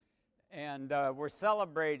And we're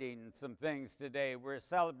celebrating some things today. We're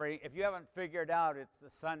celebrating, if you haven't figured out, it's the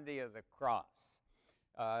Sunday of the Cross.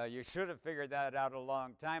 You should have figured that out a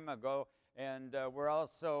long time ago. And we're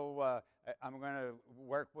also, I'm going to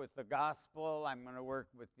work with the gospel. I'm going to work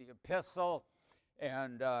with the epistle.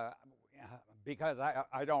 And because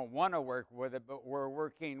I don't want to work with it, but we're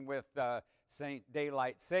working with Saint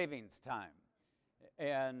Daylight Savings Time.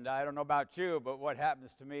 And I don't know about you, but what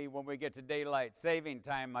happens to me when we get to daylight saving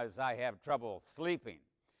time is I have trouble sleeping.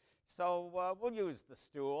 So we'll use the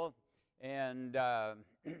stool, and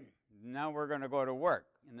now we're going to go to work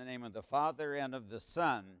in the name of the Father and of the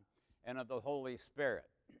Son and of the Holy Spirit.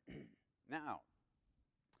 Now,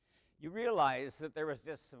 you realize that there was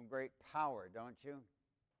just some great power, don't you?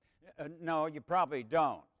 No, you probably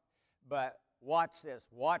don't. But watch this.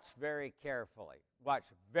 Watch very carefully. Watch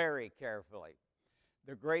very carefully.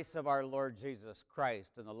 The grace of our Lord Jesus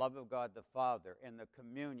Christ and the love of God the Father and the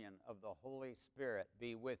communion of the Holy Spirit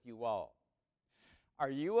be with you all. Are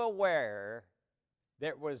you aware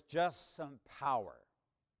there was just some power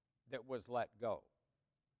that was let go?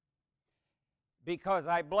 Because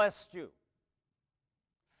I blessed you.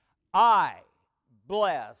 I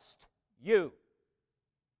blessed you.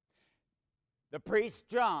 The priest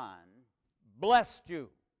John blessed you.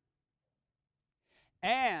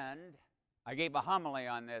 And I gave a homily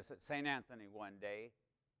on this at St. Anthony one day.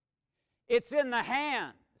 It's in the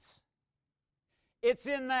hands. It's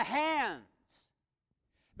in the hands.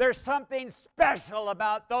 There's something special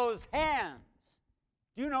about those hands.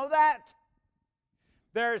 Do you know that?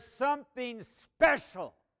 There's something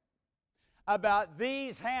special about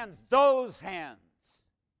these hands, those hands.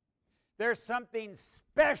 There's something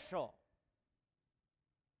special.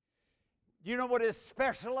 Do you know what is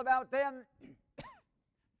special about them?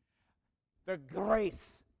 The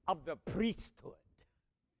grace of the priesthood.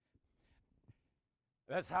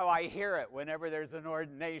 That's how I hear it whenever there's an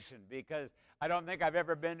ordination, because I don't think I've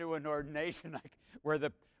ever been to an ordination where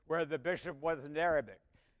the bishop wasn't Arabic.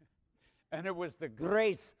 And it was the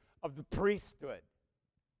grace of the priesthood.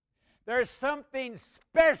 There's something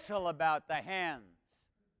special about the hands.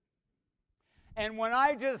 And when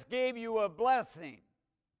I just gave you a blessing,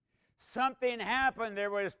 something happened. There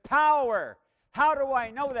was power. How do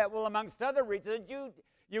I know that? Well, amongst other reasons,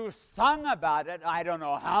 you sung about it, I don't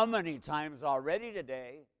know how many times already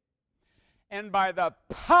today. And by the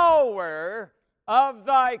power of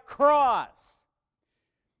thy cross,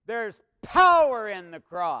 there's power in the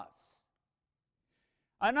cross.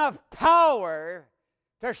 Enough power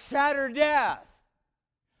to shatter death.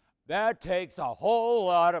 That takes a whole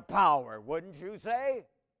lot of power, wouldn't you say?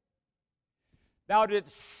 Thou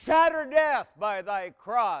didst shatter death by thy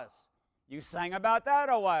cross. You sang about that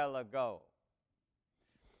a while ago.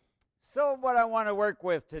 So what I want to work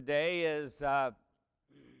with today is the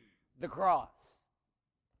cross.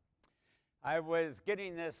 I was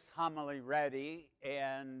getting this homily ready,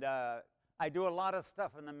 and I do a lot of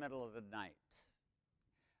stuff in the middle of the night.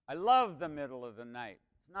 I love the middle of the night.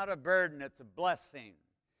 It's not a burden, it's a blessing.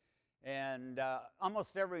 And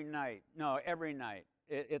almost every night,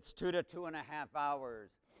 it's 2 to 2.5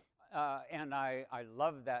 hours. And I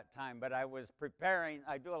love that time, but I was preparing.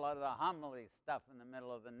 I do a lot of the homily stuff in the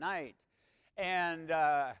middle of the night, and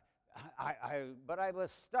but I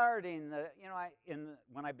was starting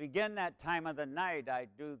when I begin that time of the night, I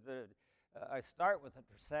start with the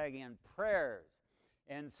Trisagion prayers,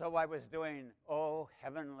 and so I was doing, "O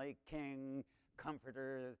Heavenly King,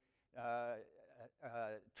 Comforter."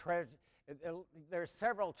 There's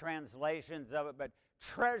several translations of it, but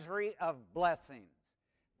treasury of blessings.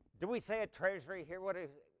 Do we say a treasury here? What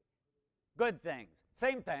is it? Good things.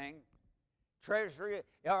 Same thing. Treasury.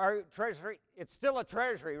 Our treasury. It's still a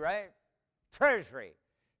treasury, right? Treasury.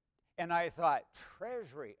 And I thought,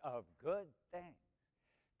 treasury of good things.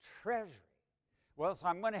 Treasury. Well, so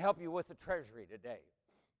I'm going to help you with the treasury today.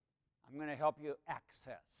 I'm going to help you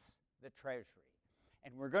access the treasury.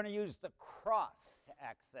 And we're going to use the cross to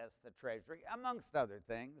access the treasury, amongst other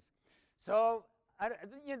things. So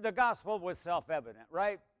the gospel was self-evident,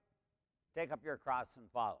 right? Take up your cross and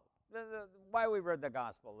follow. Why we read the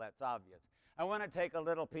gospel, that's obvious. I want to take a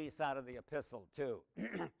little piece out of the epistle, too.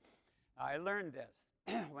 I learned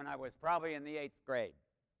this when I was probably in the 8th grade.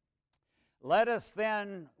 Let us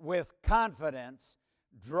then, with confidence,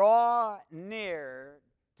 draw near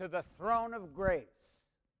to the throne of grace,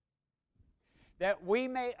 that we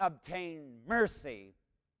may obtain mercy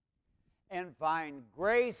and find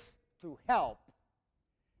grace to help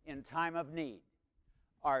in time of need.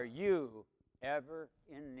 Are you ever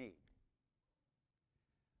in need?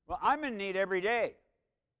 Well, I'm in need every day.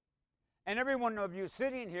 And every one of you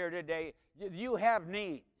sitting here today, you have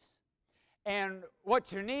needs. And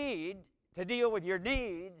what you need to deal with your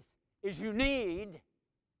needs is you need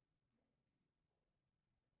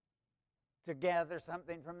to gather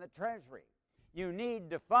something from the treasury. You need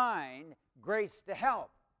to find grace to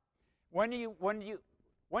help. When do you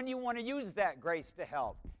want to use that grace to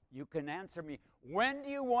help? You can answer me. When do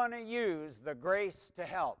you want to use the grace to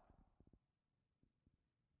help?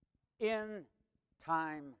 In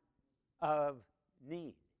time of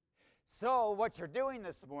need. So what you're doing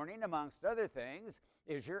this morning, amongst other things,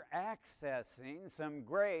 is you're accessing some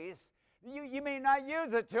grace. You may not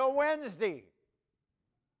use it till Wednesday.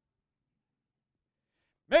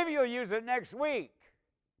 Maybe you'll use it next week.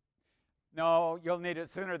 No, you'll need it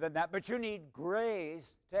sooner than that, but you need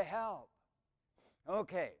grace to help.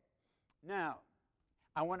 Okay, now,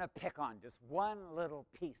 I want to pick on just one little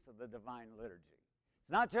piece of the divine liturgy. It's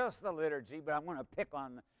not just the liturgy, but I want to pick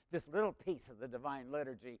on this little piece of the divine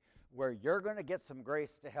liturgy where you're going to get some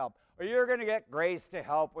grace to help, or you're going to get grace to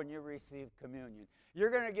help when you receive communion. You're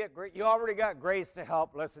going to get you already got grace to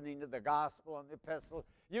help listening to the gospel and the epistle.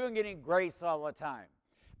 You've been getting grace all the time.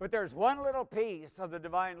 But there's one little piece of the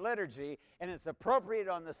divine liturgy, and it's appropriate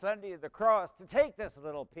on the Sunday of the cross to take this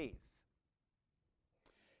little piece.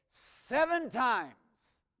 7 times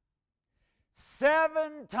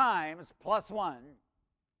plus 1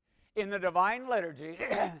 in the divine liturgy,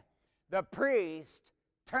 the priest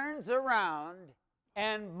turns around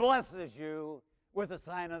and blesses you with the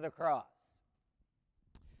sign of the cross.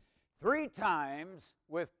 3 times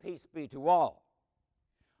with peace be to all.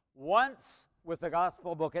 Once with the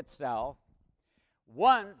gospel book itself,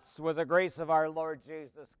 once with the grace of our Lord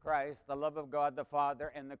Jesus Christ, the love of God the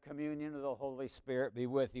Father, and the communion of the Holy Spirit be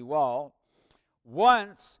with you all.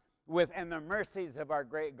 Once with, and the mercies of our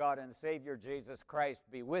great God and Savior Jesus Christ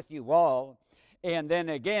be with you all. And then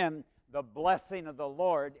again, the blessing of the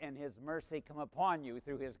Lord and his mercy come upon you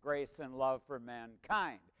through his grace and love for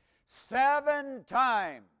mankind. 7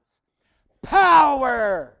 times.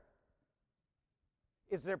 Power!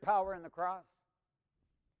 Is there power in the cross?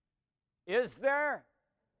 Is there?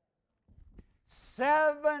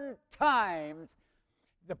 7 times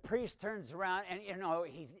the priest turns around and,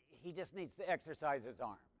 he just needs to exercise his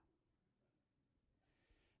arm.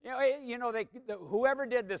 Whoever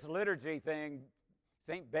did this liturgy thing,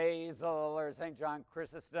 St. Basil or St. John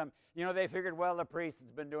Chrysostom, they figured, well, the priest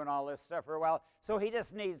has been doing all this stuff for a while, so he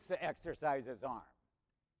just needs to exercise his arm.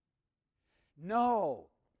 No,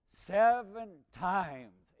 7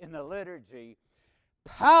 times in the liturgy,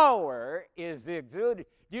 power is exuded.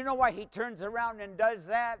 Do you know why he turns around and does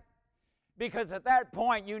that? Because at that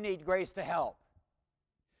point, you need grace to help.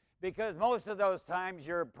 Because most of those times,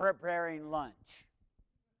 you're preparing lunch.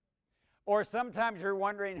 Or sometimes you're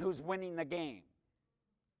wondering who's winning the game.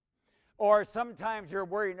 Or sometimes you're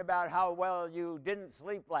worrying about how well you didn't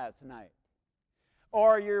sleep last night.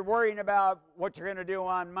 Or you're worrying about what you're going to do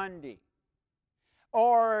on Monday.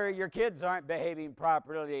 Or your kids aren't behaving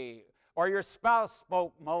properly. Or your spouse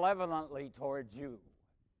spoke malevolently towards you.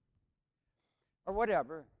 Or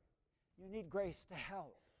whatever. You need grace to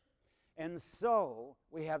help. And so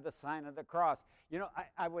we have the sign of the cross.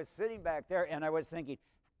 I was sitting back there and I was thinking,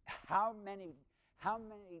 how many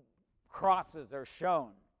crosses are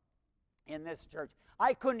shown in this church?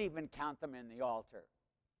 I couldn't even count them in the altar.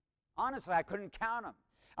 Honestly, I couldn't count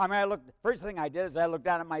them. First thing I did is I looked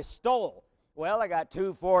down at my stole. Well, I got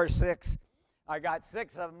 2, 4, 6. I got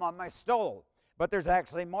 6 of them on my stole. But there's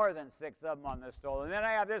actually more than 6 of them on the stole. And then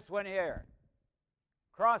I have this one here.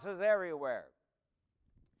 Crosses everywhere.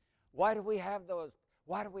 Why do we have those?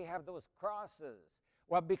 Why do we have those crosses?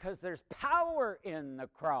 Well, because there's power in the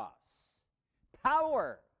cross.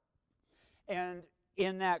 Power. And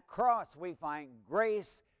in that cross, we find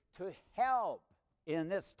grace to help in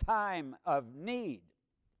this time of need.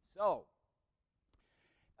 So,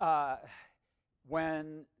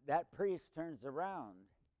 when that priest turns around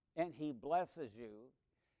and he blesses you,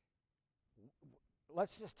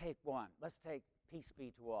 let's just take one. Let's take peace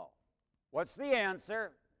be to all. What's the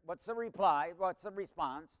answer? What's the reply? What's the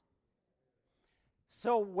response?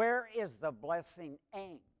 So where is the blessing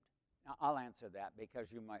aimed? Now, I'll answer that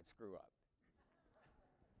because you might screw up.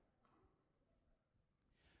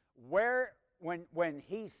 When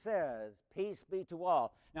he says, peace be to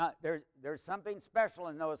all, now there's something special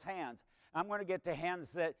in those hands. I'm going to get to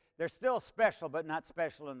hands that they're still special, but not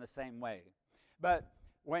special in the same way. But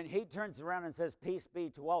when he turns around and says, peace be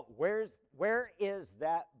to all, where is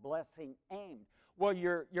that blessing aimed? Well,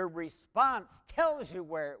 your response tells you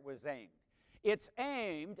where it was aimed. It's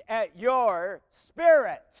aimed at your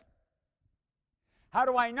spirit. How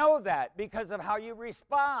do I know that? Because of how you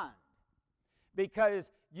respond. because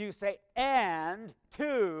you say, and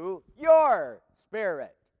to your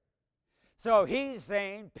spirit. So he's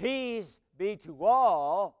saying, peace be to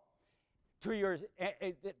all, to your,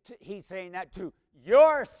 he's saying that to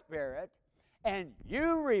your spirit, and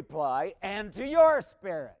you reply, and to your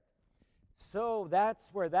spirit. So that's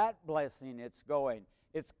where that blessing it's going.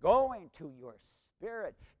 It's going to your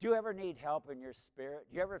spirit. Do you ever need help in your spirit?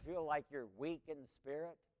 Do you ever feel like you're weak in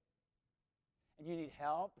spirit? And you need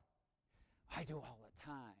help? I do all the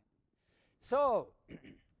time. So,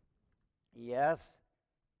 yes,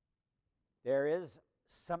 there is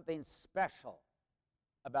something special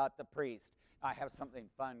about the priest. I have something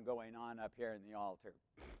fun going on up here in the altar.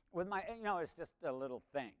 With my, it's just a little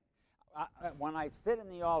thing. When I sit in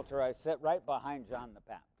the altar, I sit right behind John the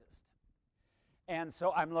Baptist. And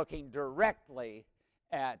so I'm looking directly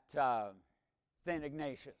at St.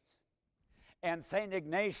 Ignatius. And St.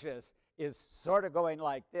 Ignatius is sort of going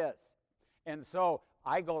like this. And so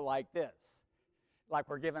I go like this, like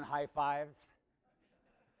we're giving high fives.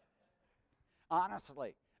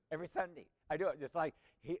 Honestly, every Sunday I do it just like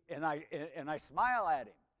and I smile at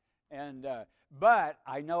him. And but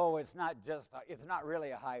I know it's not really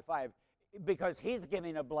a high five, because he's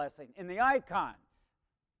giving a blessing in the icon.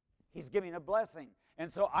 He's giving a blessing, and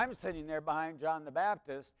so I'm sitting there behind John the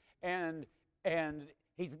Baptist, and St.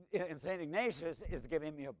 Ignatius is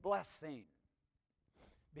giving me a blessing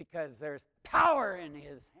because there's power in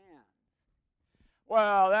his hands.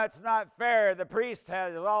 Well, that's not fair. The priest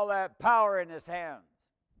has all that power in his hands.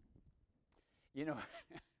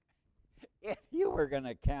 If you were going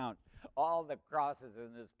to count all the crosses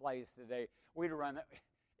in this place today,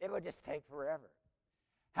 it would just take forever.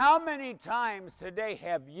 How many times today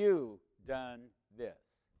have you done this?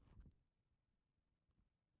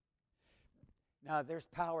 Now, there's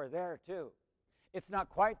power there, too. It's not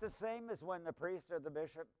quite the same as when the priest or the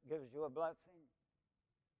bishop gives you a blessing.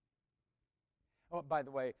 Oh, by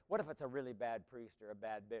the way, what if it's a really bad priest or a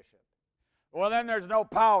bad bishop? Well, then there's no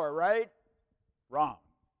power, right? Wrong.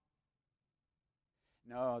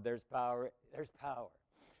 No, there's power. There's power.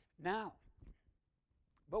 Now,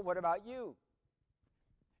 but what about you?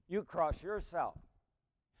 You cross yourself.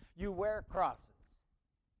 You wear crosses.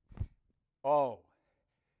 Oh,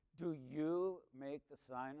 do you make the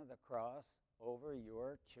sign of the cross over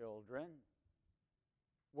your children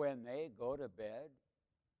when they go to bed?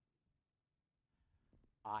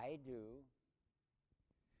 I do.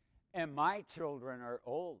 And my children are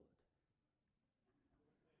old.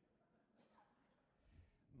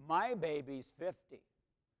 My baby's 50.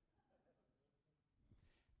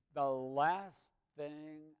 The last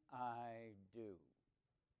thing I do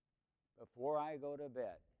before I go to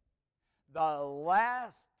bed, the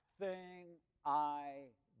last thing I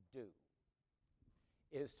do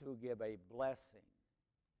is to give a blessing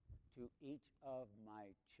to each of my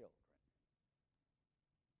children.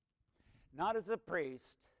 Not as a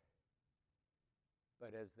priest,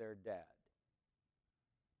 but as their dad.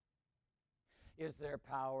 Is there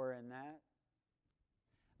power in that?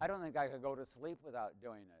 I don't think I could go to sleep without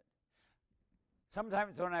doing it.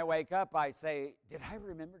 Sometimes when I wake up, I say, did I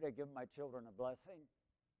remember to give my children a blessing?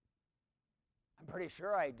 I'm pretty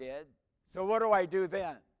sure I did. So what do I do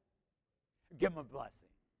then? Give them a blessing.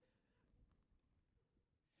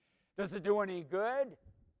 Does it do any good?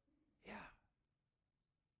 Yeah.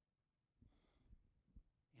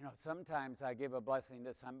 Sometimes I give a blessing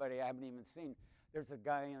to somebody I haven't even seen. There's a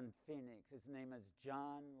guy in Phoenix. His name is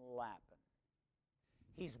John Lappin.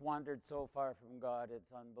 He's wandered so far from God,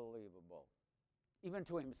 it's unbelievable. Even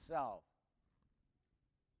to himself.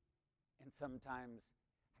 And sometimes,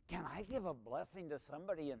 can I give a blessing to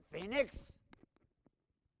somebody in Phoenix?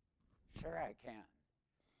 Sure I can.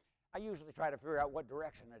 I usually try to figure out what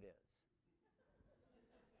direction it is.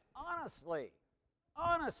 Honestly.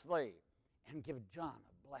 And give John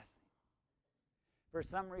a blessing. For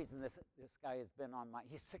some reason, this guy has been on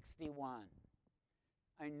he's 61.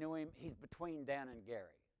 I knew him, he's between Dan and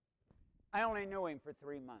Gary. I only knew him for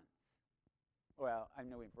 3 months. Well, I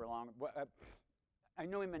knew him for a long, I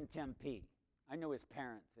knew him in Tempe. I knew his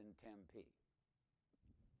parents in Tempe.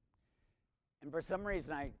 And for some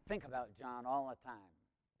reason, I think about John all the time.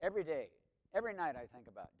 Every day, every night I think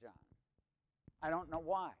about John. I don't know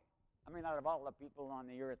why. I mean, out of all the people on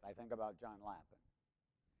the earth, I think about John Lappin.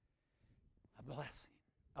 A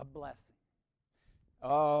blessing.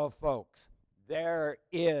 Oh, folks, there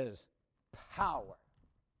is power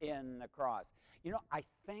in the cross. I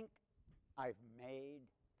think I've made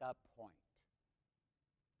the point.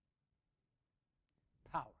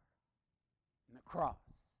 Power in the cross.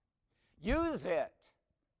 Use it.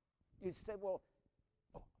 You say, well,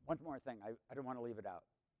 one more thing. I don't want to leave it out.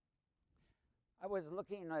 I was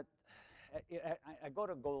looking at I go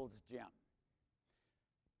to Gold's Gym.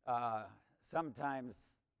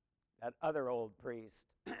 Sometimes that other old priest,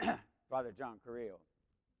 Father John Carrillo,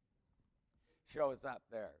 shows up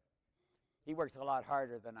there. He works a lot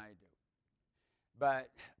harder than I do. But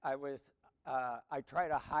I try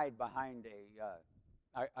to hide behind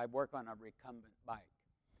I work on a recumbent bike.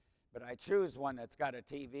 But I choose one that's got a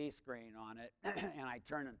TV screen on it, and I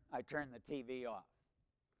turn the TV off,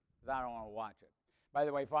 because I don't want to watch it. By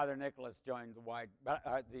the way, Father Nicholas joined the wide, but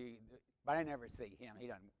I never see him. He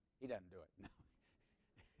doesn't do it. No.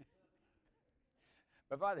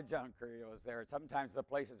 But Father John Carrillo is there. Sometimes the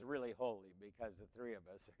place is really holy because the three of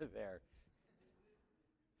us are there.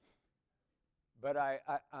 But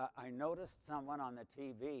I noticed someone on the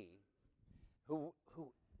TV who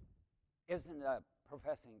isn't a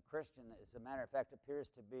professing Christian. As a matter of fact, appears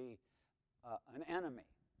to be an enemy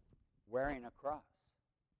wearing a cross.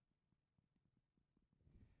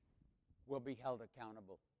 Will be held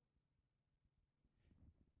accountable.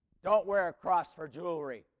 Don't wear a cross for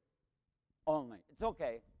jewelry only. It's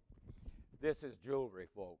okay. This is jewelry,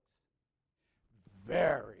 folks.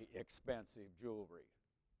 Very expensive jewelry.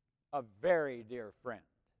 A very dear friend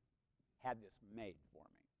had this made for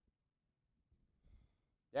me.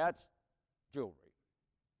 That's jewelry.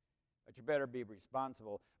 But you better be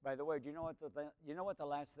responsible. By the way, do you know what the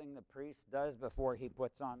last thing the priest does before he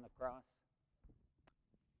puts on the cross?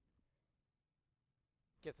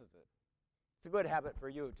 Kisses it. It's a good habit for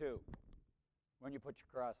you, too. When you put your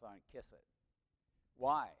cross on, kiss it.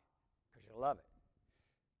 Why? Because you love it.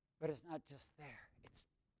 But it's not just there.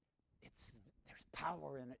 There's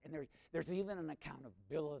power in it, and there's even an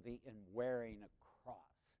accountability in wearing a cross.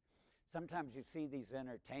 Sometimes you see these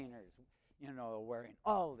entertainers, wearing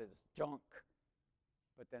all this junk,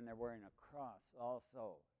 but then they're wearing a cross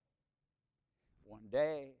also. One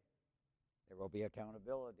day, there will be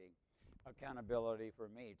accountability. Accountability for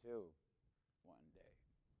me, too, one day.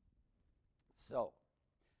 So,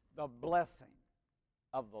 the blessing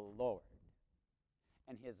of the Lord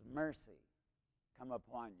and His mercy come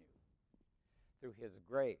upon you through His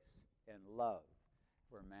grace and love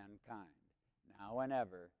for mankind, now and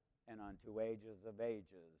ever, and unto ages of ages.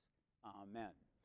 Amen.